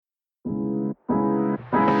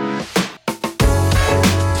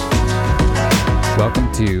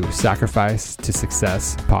Welcome to Sacrifice to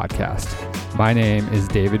Success podcast. My name is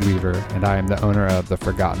David Weaver, and I am the owner of the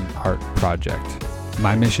Forgotten Art Project.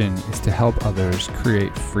 My mission is to help others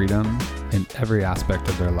create freedom in every aspect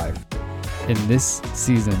of their life. In this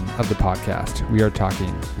season of the podcast, we are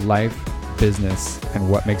talking life, business, and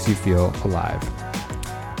what makes you feel alive.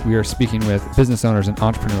 We are speaking with business owners and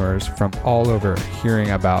entrepreneurs from all over,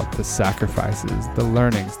 hearing about the sacrifices, the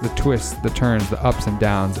learnings, the twists, the turns, the ups and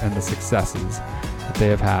downs, and the successes that they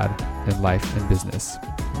have had in life and business.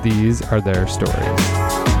 These are their stories.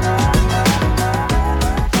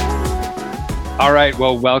 All right.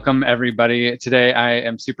 Well, welcome everybody. Today, I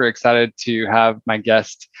am super excited to have my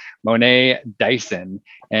guest, Monet Dyson,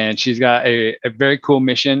 and she's got a very cool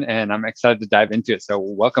mission, and I'm excited to dive into it. So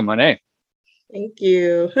welcome, Monet. Thank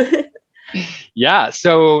you. Yeah.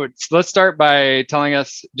 So let's start by telling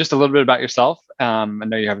us just a little bit about yourself. I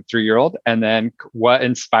know you have a 3-year-old, and then what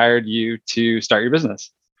inspired you to start your business?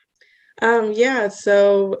 Originally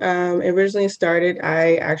started,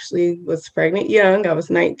 I actually was pregnant young. I was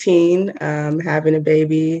 19, having a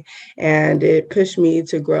baby, and it pushed me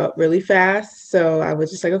to grow up really fast. So I was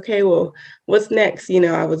just like, okay, well, what's next?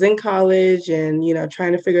 I was in college and,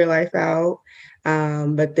 trying to figure life out.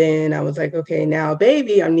 But then I was like, okay, now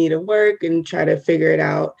baby, I need to work and try to figure it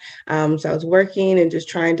out. So I was working and just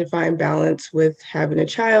trying to find balance with having a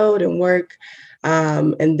child and work.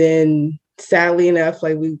 And then sadly enough,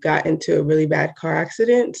 we got into a really bad car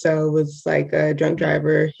accident. So it was like a drunk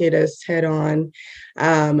driver hit us head on.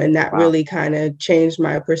 And that really kind of changed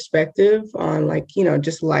my perspective on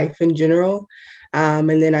just life in general. And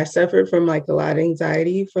then I suffered from a lot of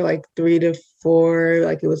anxiety for 3 to 4,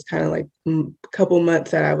 it was kind of a couple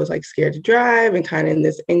months that I was scared to drive and kind of in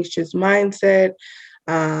this anxious mindset.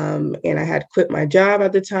 And I had quit my job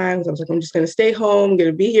at the time because I was like, I'm just going to stay home, I'm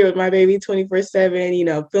going to be here with my baby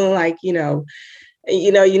 24/7, feeling like, you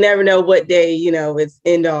never know what day, it's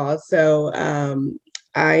end all. So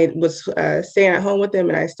I was staying at home with them,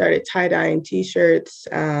 and I started tie-dyeing t-shirts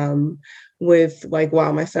with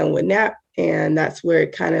while my son would nap. And that's where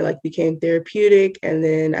it kind of became therapeutic. And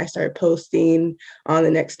then I started posting on the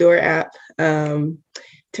Nextdoor app,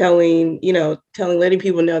 letting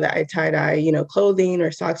people know that I tie-dye, clothing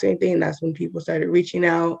or socks or anything. And that's when people started reaching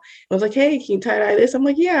out. I was like, hey, can you tie-dye this? I'm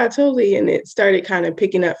like, yeah, totally. And it started kind of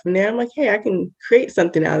picking up from there. I'm like, hey, I can create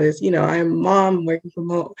something out of this. I'm a mom working from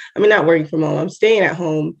home. I mean, not working from home. I'm staying at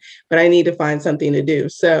home, but I need to find something to do.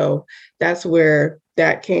 So that's where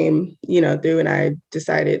that came, through. And I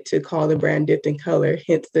decided to call the brand Dipped in Color,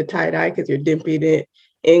 hence the tie-dye, because you're dipping it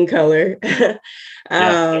in color.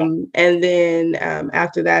 And then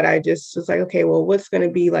after that, I just was like, okay, well, what's going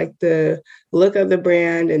to be the look of the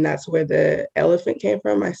brand? And that's where the elephant came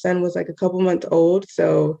from. My son was a couple months old,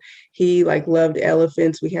 so he loved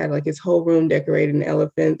elephants. We had his whole room decorated in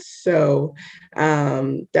elephants. So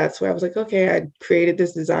that's where I was like, okay, I created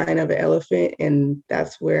this design of an elephant. And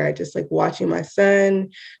that's where I just watching my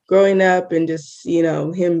son growing up and just,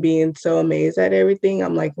 him being so amazed at everything.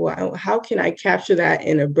 I'm like, well, how can I capture that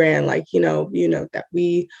in a brand? That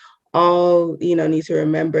we all, need to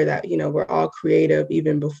remember that, we're all creative,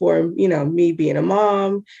 even before, me being a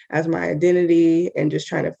mom as my identity and just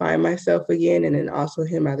trying to find myself again. And then also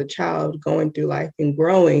him as a child going through life and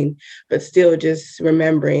growing, but still just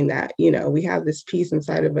remembering that, we have this piece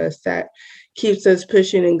inside of us that keeps us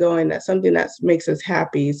pushing and going. That's something that makes us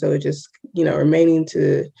happy. So it just, remembering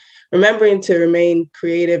to remain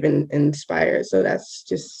creative and inspired. So that's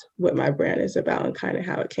just what my brand is about and kind of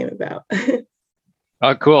how it came about.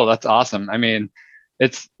 Oh, cool. That's awesome. I mean,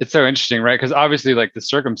 it's so interesting, right? Because obviously the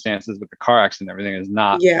circumstances with the car accident and everything is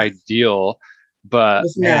not ideal, but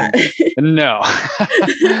it's not. No.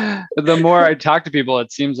 The more I talk to people,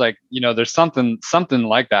 it seems like, there's something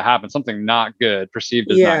like that happens, something not good,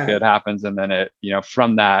 perceived as not good happens. And then it,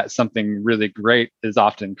 from that, something really great is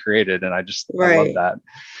often created. And I love that.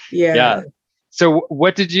 Yeah. So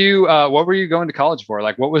what were you going to college for?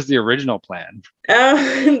 What was the original plan?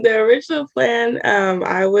 The original plan,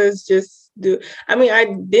 I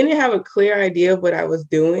didn't have a clear idea of what I was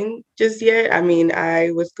doing just yet. I mean,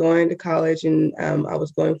 I was going to college and I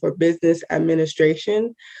was going for business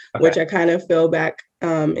administration, which I kind of fell back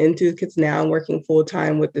into because now I'm working full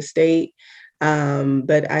time with the state.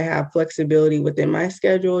 But I have flexibility within my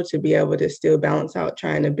schedule to be able to still balance out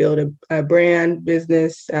trying to build a brand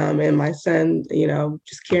business and my son,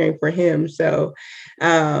 just caring for him. So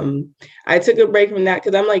I took a break from that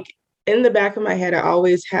because I'm in the back of my head, I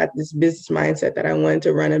always had this business mindset that I wanted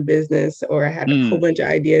to run a business, or I had a whole bunch of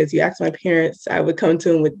ideas. You ask my parents, I would come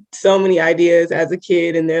to them with so many ideas as a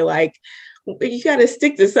kid, and they're like, you got to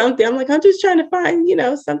stick to something. I'm like, I'm just trying to find,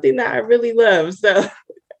 something that I really love. So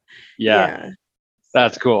Yeah, yeah.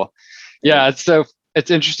 that's cool. Yeah,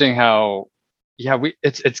 it's interesting how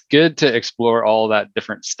it's good to explore all that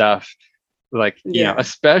different stuff, like, Yeah.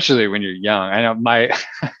 especially when you're young. I know my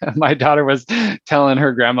my daughter was telling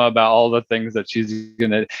her grandma about all the things that she's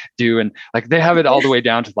gonna do, and like they have it all the way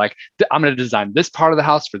down to like, I'm gonna design this part of the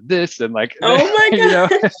house for this, and like Oh my it's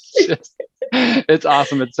gosh. just, it's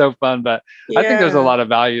awesome, it's so fun. But I think there's a Yeah. lot of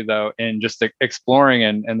value though in just exploring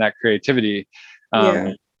and that creativity,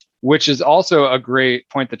 Yeah. which is also a great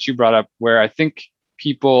point that you brought up, where I think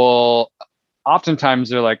people oftentimes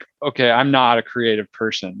they're like, okay, I'm not a creative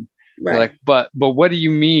person. They're Right. like, but what do you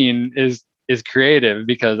mean is creative?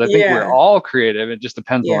 Because I think we're Yeah. all creative. It just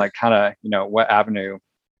depends on Yeah. like kind of, what avenue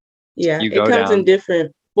Yeah. you It go comes in down.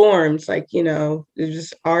 different forms. Like, it's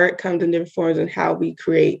just art comes in different forms, and how we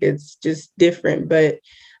create, it's just different. But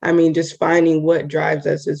I mean, just finding what drives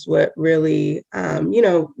us is what really,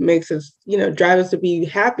 makes us, drive us to be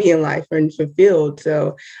happy in life and fulfilled.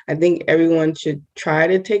 So I think everyone should try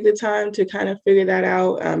to take the time to kind of figure that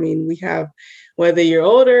out. I mean, we have, whether you're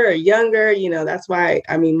older or younger, that's why,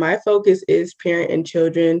 I mean, my focus is parent and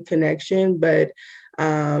children connection, but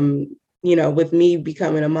um, with me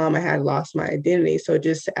becoming a mom, I had lost my identity. So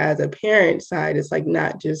just as a parent side, it's like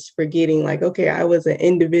not just forgetting, like, okay, I was an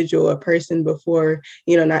individual, a person before,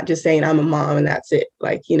 not just saying I'm a mom and that's it.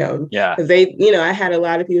 Like, Yeah. because I had a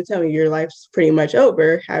lot of people tell me your life's pretty much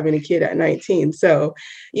over having a kid at 19. So,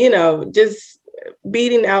 just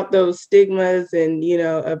beating out those stigmas and,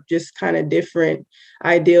 of just kind of different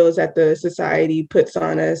ideals that the society puts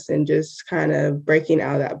on us, and just kind of breaking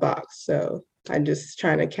out of that box. So I'm just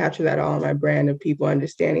trying to capture that all in my brand, of people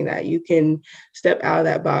understanding that you can step out of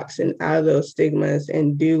that box and out of those stigmas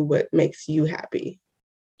and do what makes you happy.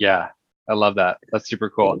 Yeah. I love that. That's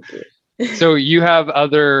super cool. Thank you. So you have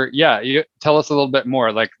you tell us a little bit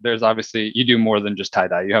more. Like there's obviously, you do more than just tie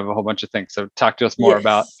dye. You have a whole bunch of things. So talk to us more Yes.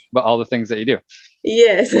 about all the things that you do.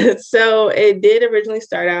 Yes. So it did originally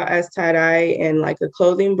start out as tie dye and like a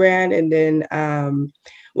clothing brand. And then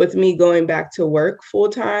with me going back to work full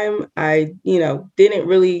time, I, didn't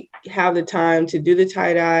really have the time to do the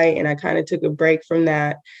tie dye. And I kind of took a break from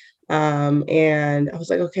that. And I was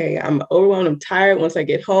like, okay, I'm overwhelmed. I'm tired. Once I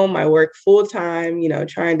get home, I work full time,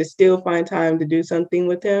 trying to still find time to do something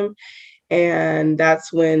with him. And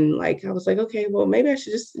that's when, like, I was like, okay, well, maybe I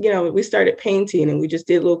should just, we started painting, and we just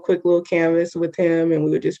did a quick little canvas with him, and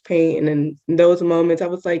we would just paint. And then in those moments, I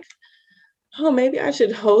was like, oh, maybe I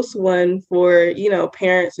should host one for,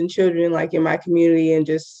 parents and children, like in my community, and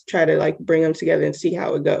just try to like bring them together and see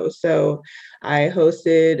how it goes. So I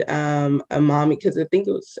hosted a mommy, because I think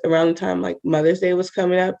it was around the time like Mother's Day was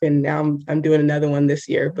coming up, and now I'm doing another one this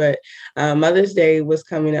year. But Mother's Day was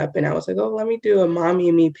coming up, and I was like, oh, let me do a mommy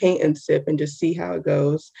and me paint and sip and just see how it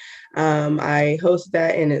goes. I hosted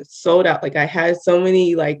that, and it sold out. Like I had so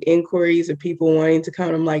many like inquiries of people wanting to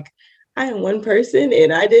come. I'm like, I am one person,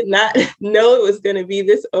 and I did not know it was going to be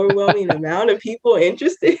this overwhelming amount of people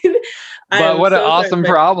interested. I But am what an so sorry, awesome but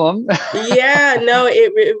problem. yeah, no,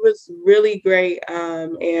 it was really great.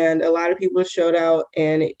 And a lot of people showed out,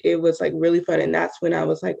 and it was like really fun. And that's when I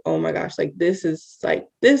was like, oh my gosh, this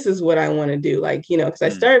is what I want to do. Like, because I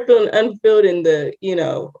started feeling unfulfilled in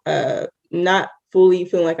the, not fully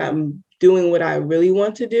feeling like I'm doing what I really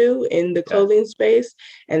want to do in the Yeah. clothing space.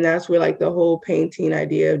 And that's where like the whole painting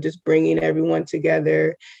idea of just bringing everyone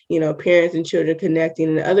together, parents and children connecting,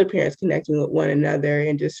 and other parents connecting with one another,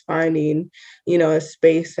 and just finding, a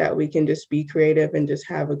space that we can just be creative and just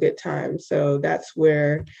have a good time. So that's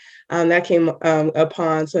where that came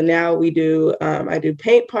upon. So now we do, I do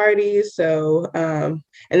paint parties. So, and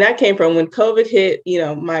that came from when COVID hit,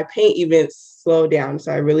 my paint events slowed down.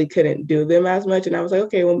 So I really couldn't do them as much. And I was like,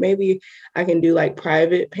 okay, well, maybe I can do like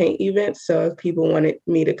private paint events. So if people wanted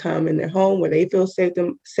me to come in their home where they feel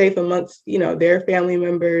safe amongst, their family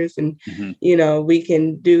members, and, Mm-hmm. we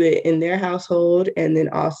can do it in their household. And then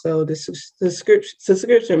also the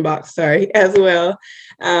subscription box, sorry, as well,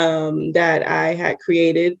 that I had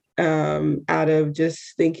created out of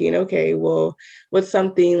just thinking, okay, well, what's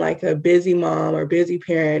something like a busy mom or busy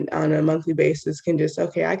parent on a monthly basis can just,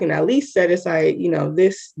 okay, I can at least set aside,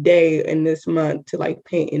 this day in this month to like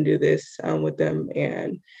paint and do this with them.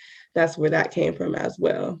 And that's where that came from as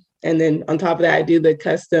well. And then on top of that, I do the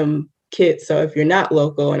custom kit. So if you're not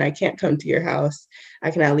local and I can't come to your house,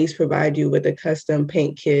 I can at least provide you with a custom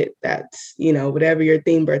paint kit that's, whatever your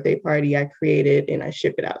theme birthday party I created, and I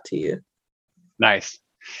ship it out to you. Nice.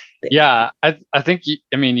 Yeah, I think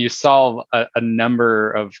you solve a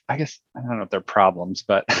number of, I guess, I don't know if they're problems,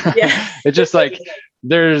 but Yeah. it's just like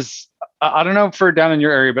there's I don't know for down in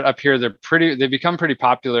your area, but up here they've become pretty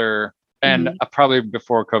popular. And probably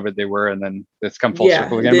before COVID they were, and then it's come full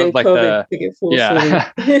circle again. Then But like COVID took it full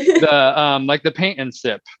swing. the like the paint and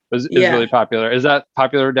sip is really popular. Is that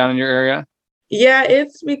popular down in your area? Yeah,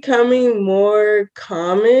 it's becoming more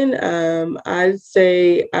common. I'd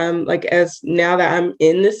say like as now that I'm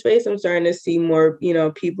in the space, I'm starting to see more,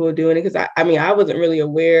 people doing it. Because I mean, I wasn't really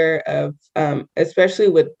aware of especially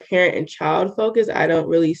with parent and child focus, I don't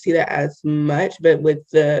really see that as much. But with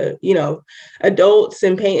the, adults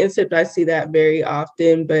and paint and sip, I see that very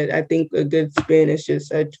often. But I think a good spin is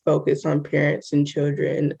just a focus on parents and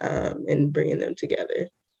children and bringing them together.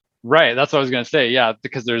 Right. That's what I was going to say. Yeah.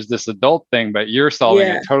 Because there's this adult thing, but you're solving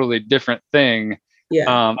a totally different thing.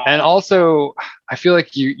 Yeah. And also I feel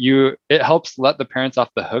like it helps let the parents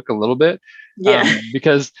off the hook a little bit. Yeah.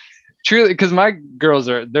 Because my girls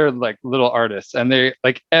they're like little artists, and they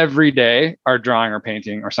like every day are drawing or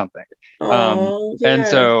painting or something. And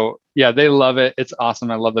so, they love it. It's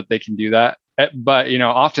awesome. I love that they can do that. But,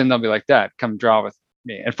 often they'll be like, Dad, come draw with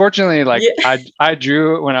me. And fortunately, like I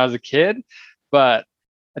drew when I was a kid, but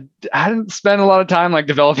I didn't spend a lot of time like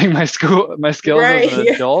developing my skills as an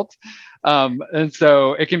adult. And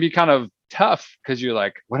so it can be kind of tough because you're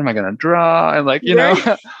like, what am I going to draw? And like,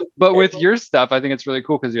 but with your stuff, I think it's really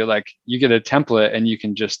cool because you're like, you get a template and you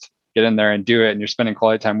can just get in there and do it. And you're spending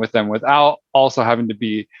quality time with them without also having to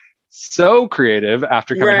be so creative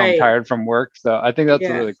after coming home tired from work. So I think that's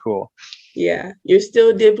really cool. Yeah, you're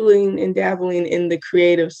still dibbling and dabbling in the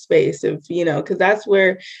creative space of, because that's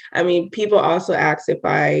where, I mean, people also ask if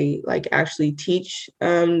I like actually teach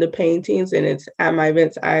the paintings, and it's at my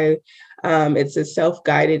events. It's a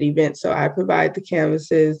self-guided event. So I provide the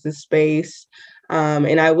canvases, the space,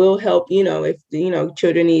 and I will help, if,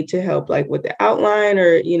 children need to help like with the outline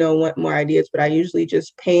or, want more ideas, but I usually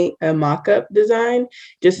just paint a mock-up design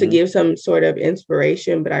just to give some sort of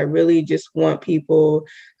inspiration. But I really just want people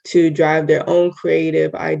to drive their own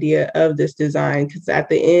creative idea of this design. Because at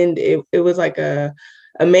the end, it was like a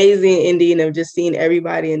amazing ending of just seeing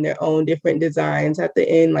everybody in their own different designs. At the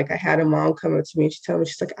end, like I had a mom come up to me and she told me,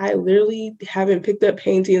 she's like, I literally haven't picked up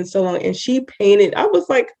painting in so long. And she painted. I was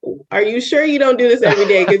like, are you sure you don't do this every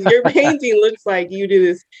day? Because your painting looks like you do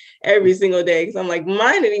this every single day. Because I'm like,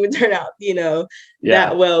 mine didn't even turn out,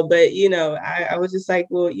 that well. But, I was just like,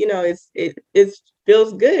 well, it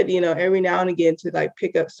feels good, every now and again to like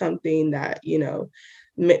pick up something that,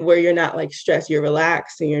 where you're not like stressed, you're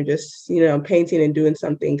relaxed and you're just, painting and doing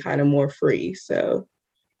something kind of more free. So,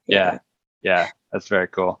 yeah, that's very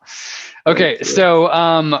cool. Okay. So,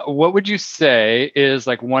 what would you say is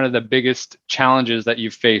like one of the biggest challenges that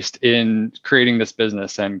you've faced in creating this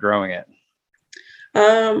business and growing it?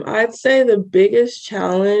 I'd say the biggest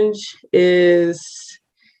challenge is,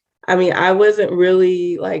 I wasn't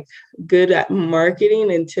really like good at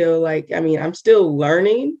marketing until I'm still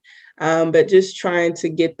learning, but just trying to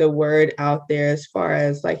get the word out there as far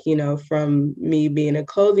as like, from me being a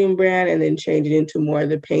clothing brand and then changing into more of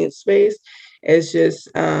the paint space. It's just,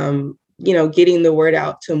 getting the word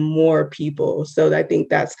out to more people. So I think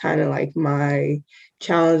that's kind of like my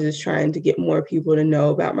challenge, is trying to get more people to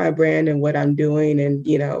know about my brand and what I'm doing and,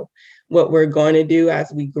 what we're going to do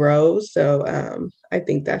as we grow. So I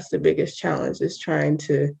think that's the biggest challenge, is trying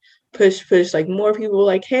to push like more people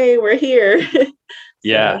like, hey, we're here.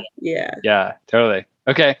 Yeah, totally.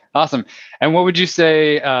 Okay, awesome. And what would you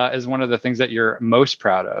say is one of the things that you're most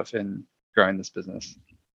proud of in growing this business?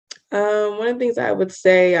 One of the things I would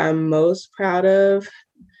say I'm most proud of,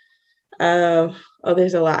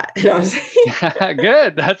 there's a lot.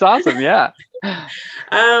 Good. That's awesome. Yeah.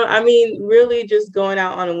 Really just going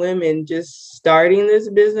out on a whim and just starting this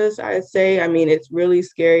business, I'd say. It's really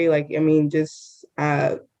scary.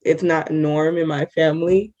 It's not norm in my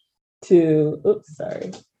family to, oops,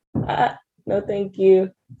 sorry. No, thank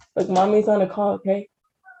you. Look, mommy's on a call, okay?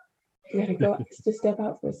 You gotta go, just step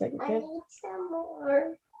out for a second, okay? I need some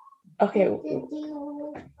more. Okay.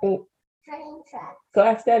 Go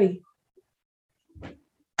ask Daddy.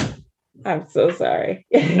 I'm so sorry.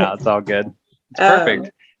 No, it's all good. It's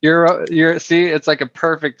perfect. You're see, it's like a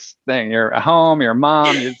perfect thing. You're at home, you're a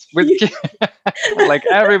mom, it's with kids. Like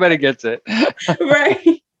everybody gets it.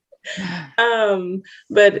 Right.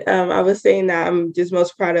 But I was saying that I'm just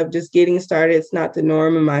most proud of just getting started. It's not the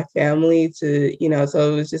norm in my family to,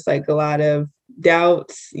 so it was just like a lot of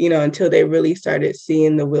doubts, until they really started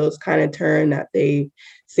seeing the wheels kind of turn, that they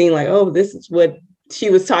seen like, oh, this is what she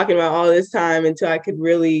was talking about all this time, until I could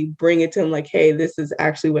really bring it to them like, hey, this is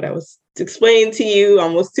actually what I was explaining to you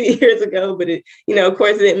almost 2 years ago. But it, of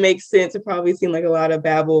course, it didn't make sense. It probably seemed like a lot of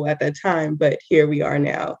babble at that time, but here we are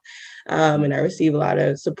now. And I receive a lot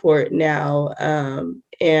of support now.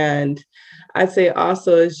 And I'd say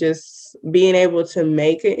also is just being able to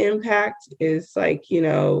make an impact is like,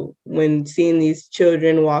 when seeing these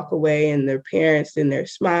children walk away and their parents and they're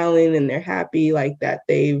smiling and they're happy, like that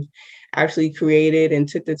they've actually created and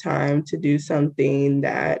took the time to do something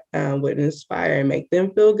that would inspire and make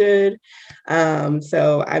them feel good.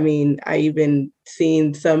 So, I mean, I even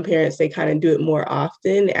seen some parents, they kind of do it more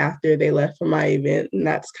often after they left from my event. And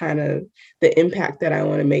that's kind of the impact that I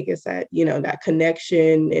want to make, is that, that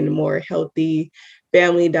connection and a more healthy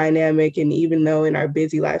family dynamic. And even though in our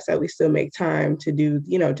busy lives that we still make time to do,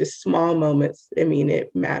 just small moments, I mean,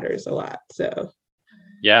 it matters a lot. So,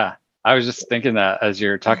 yeah. I was just thinking that as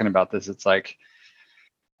you're talking about this, it's like,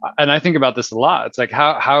 and I think about this a lot. It's like,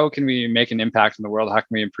 how can we make an impact in the world? How can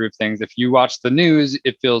we improve things? If you watch the news,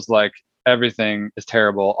 it feels like everything is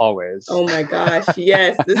terrible always. Oh my gosh.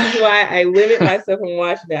 Yes. This is why I limit myself from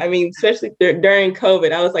watching it. I mean, especially during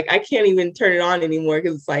COVID, I was like, I can't even turn it on anymore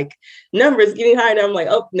because it's like numbers getting higher. And I'm like,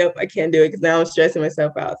 oh, nope, I can't do it because now I'm stressing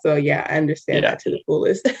myself out. So yeah, I understand that to the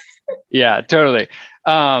fullest. Yeah, totally.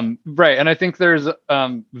 Right. And I think there's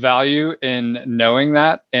value in knowing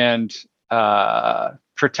that and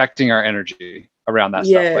protecting our energy around that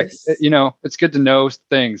stuff. Like, it's good to know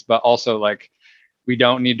things, but also like, we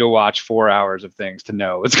don't need to watch 4 hours of things to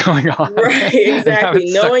know what's going on. Right,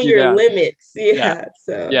 exactly. Knowing your limits. Yeah.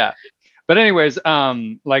 So yeah. But anyways,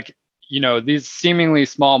 like, these seemingly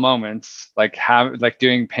small moments, like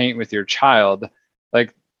doing paint with your child,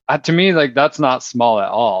 like to me, like that's not small at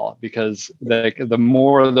all, because like the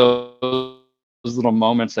more of those little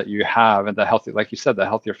moments that you have and the healthy, like you said, the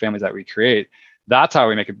healthier families that we create, that's how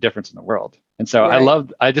we make a difference in the world. And so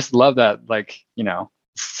I just love that, like,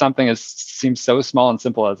 something seems so small and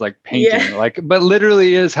simple as like painting, like, but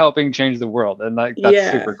literally is helping change the world. And like,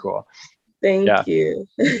 that's super cool. Thank you.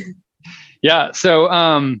 Yeah. So,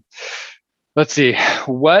 let's see,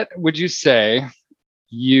 what would you say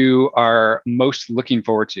you are most looking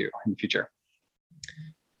forward to in the future?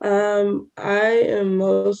 I am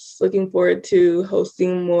most looking forward to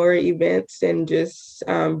hosting more events and just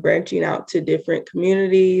branching out to different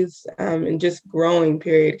communities and just growing,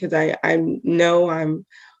 period. Because I know I'm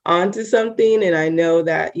onto something, and I know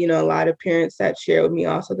that, a lot of parents that share with me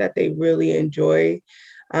also that they really enjoy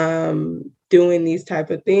doing these type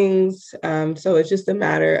of things. So it's just a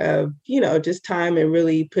matter of, just time and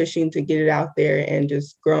really pushing to get it out there and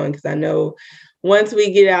just growing. Because I know once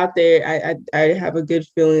we get out there, I have a good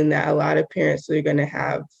feeling that a lot of parents are going to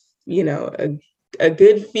have, a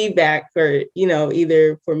good feedback for,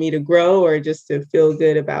 either for me to grow or just to feel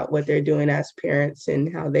good about what they're doing as parents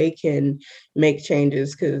and how they can make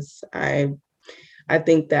changes. Because I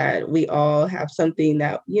think that we all have something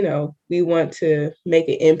that, we want to make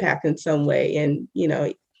an impact in some way. And,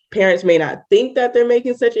 parents may not think that they're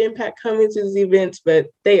making such an impact coming to these events, but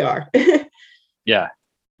they are. Yeah,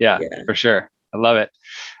 for sure. I love it.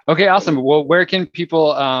 Okay, awesome. Well, where can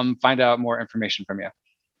people find out more information from you?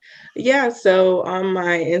 Yeah, so on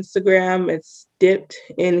my Instagram, it's dipped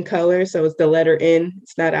in color. So it's the letter N.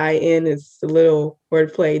 It's not IN. It's the little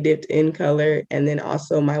wordplay, dipped in color. And then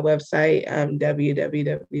also my website,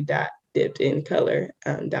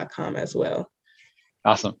 www.dippedincolor.com as well.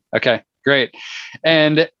 Awesome. Okay, great.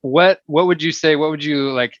 And what would you say? What would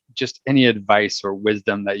you like? Just any advice or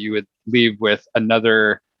wisdom that you would leave with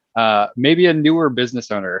another, maybe a newer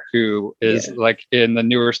business owner who is like in the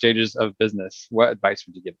newer stages of business? What advice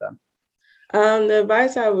would you give them? The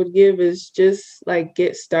advice I would give is just like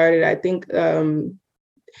get started. I think,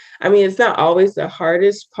 it's not always the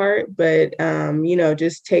hardest part, but,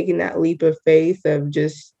 just taking that leap of faith of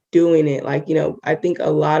just doing it. Like, I think a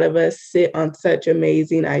lot of us sit on such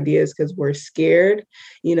amazing ideas because we're scared,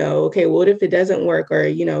 okay, what if it doesn't work?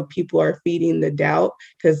 Or, people are feeding the doubt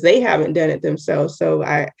because they haven't done it themselves. So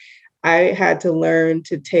I had to learn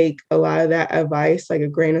to take a lot of that advice like a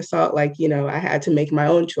grain of salt. Like, I had to make my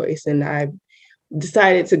own choice, and I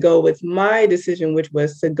decided to go with my decision, which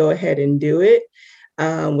was to go ahead and do it,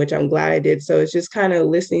 which I'm glad I did. So it's just kind of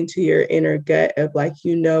listening to your inner gut of like,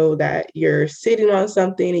 that you're sitting on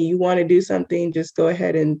something and you want to do something, just go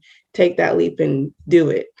ahead and take that leap and do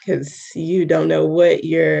it, because you don't know what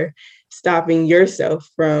you're stopping yourself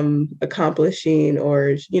from accomplishing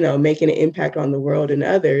or, making an impact on the world and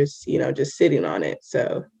others, just sitting on it.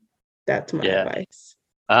 So that's my advice.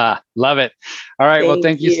 Love it. All right. Well,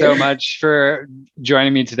 thank you so much for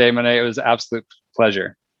joining me today, Monet. It was an absolute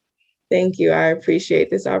pleasure. Thank you. I appreciate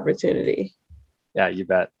this opportunity. Yeah, you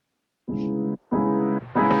bet.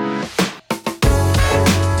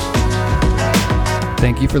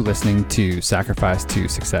 Thank you for listening to Sacrifice to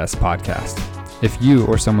Success podcast. If you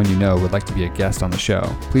or someone you know would like to be a guest on the show,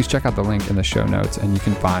 please check out the link in the show notes and you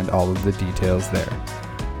can find all of the details there.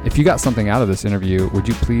 If you got something out of this interview, would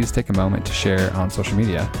you please take a moment to share on social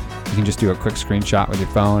media? You can just do a quick screenshot with your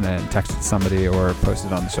phone and text it to somebody or post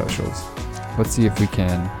it on the socials. Let's see if we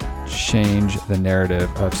can change the narrative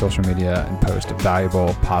of social media and post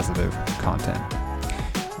valuable, positive content.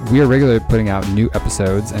 We are regularly putting out new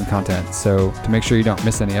episodes and content, so to make sure you don't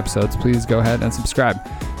miss any episodes, please go ahead and subscribe.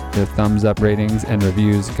 Your thumbs up ratings and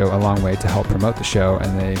reviews go a long way to help promote the show,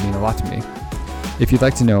 and they mean a lot to me. If you'd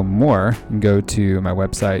like to know more, you can go to my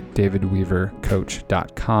website,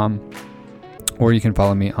 davidweavercoach.com, or you can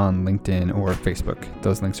follow me on LinkedIn or Facebook.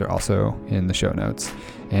 Those links are also in the show notes.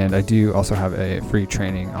 And I do also have a free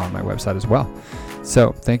training on my website as well.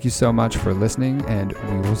 So thank you so much for listening, and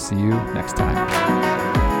we will see you next time.